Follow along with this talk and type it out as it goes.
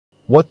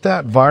what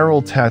that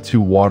viral tattoo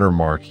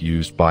watermark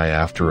used by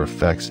After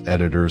Effects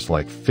editors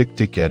like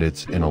Fictic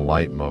Edits and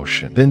Alight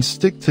Motion. Then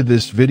stick to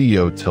this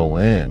video till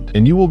end,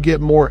 and you will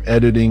get more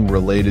editing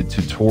related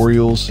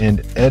tutorials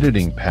and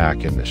editing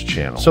pack in this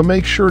channel. So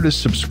make sure to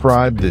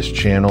subscribe this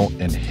channel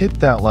and hit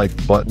that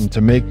like button to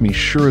make me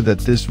sure that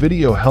this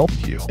video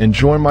helped you. And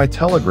join my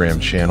Telegram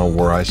channel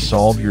where I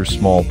solve your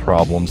small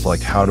problems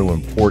like how to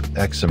import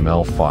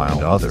XML file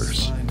and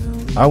others.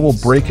 I will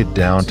break it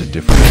down to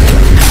different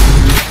steps.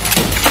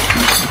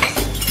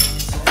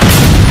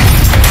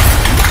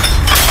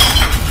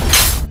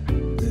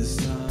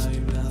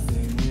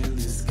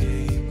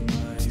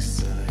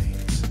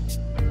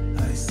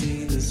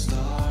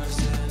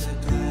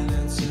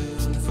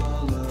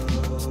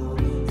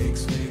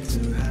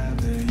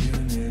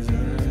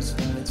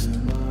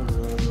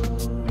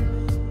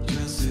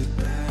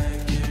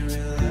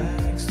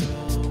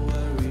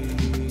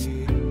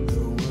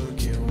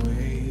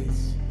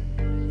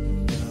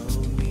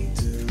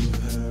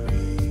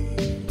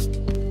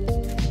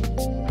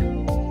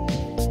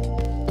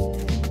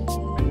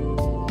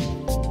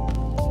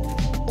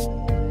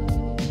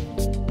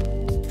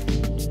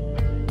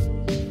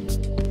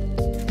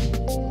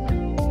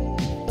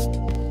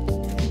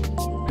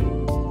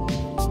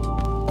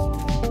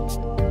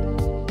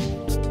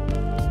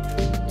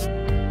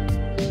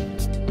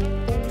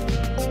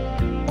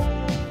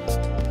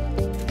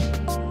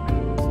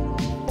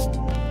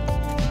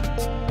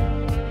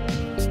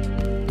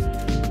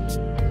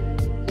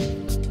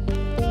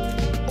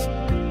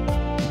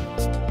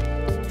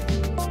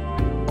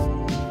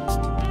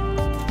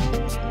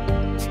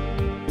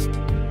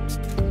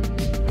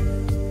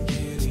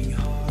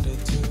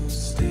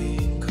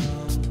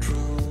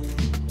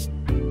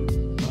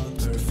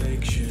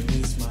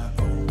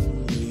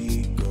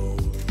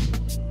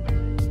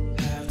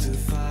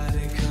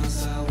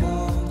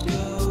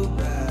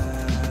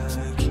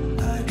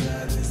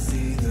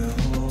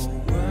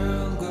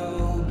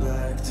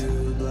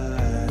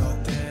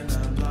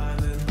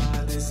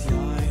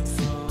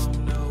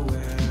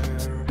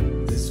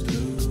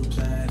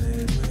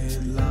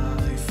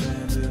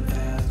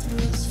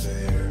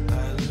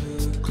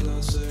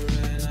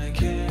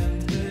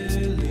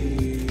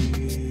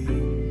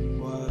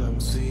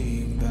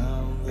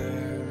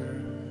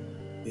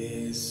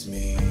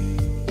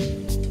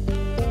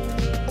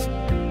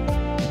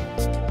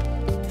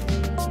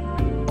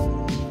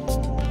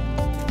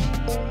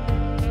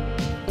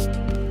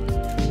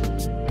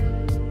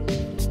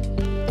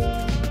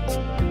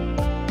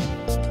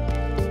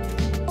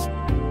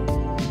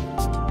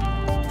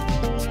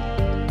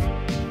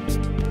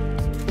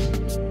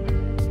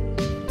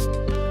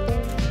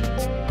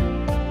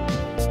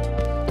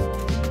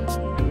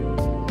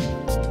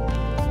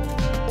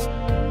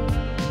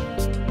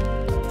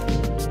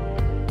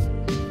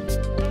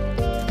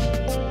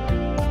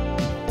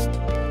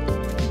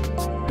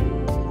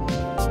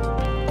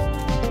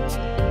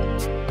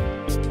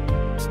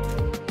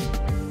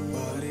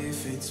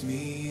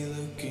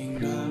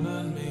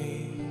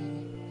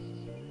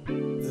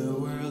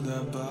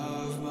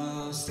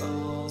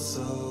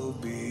 Also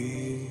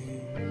be,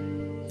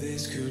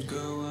 this could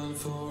go on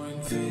for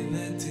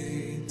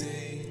infinity.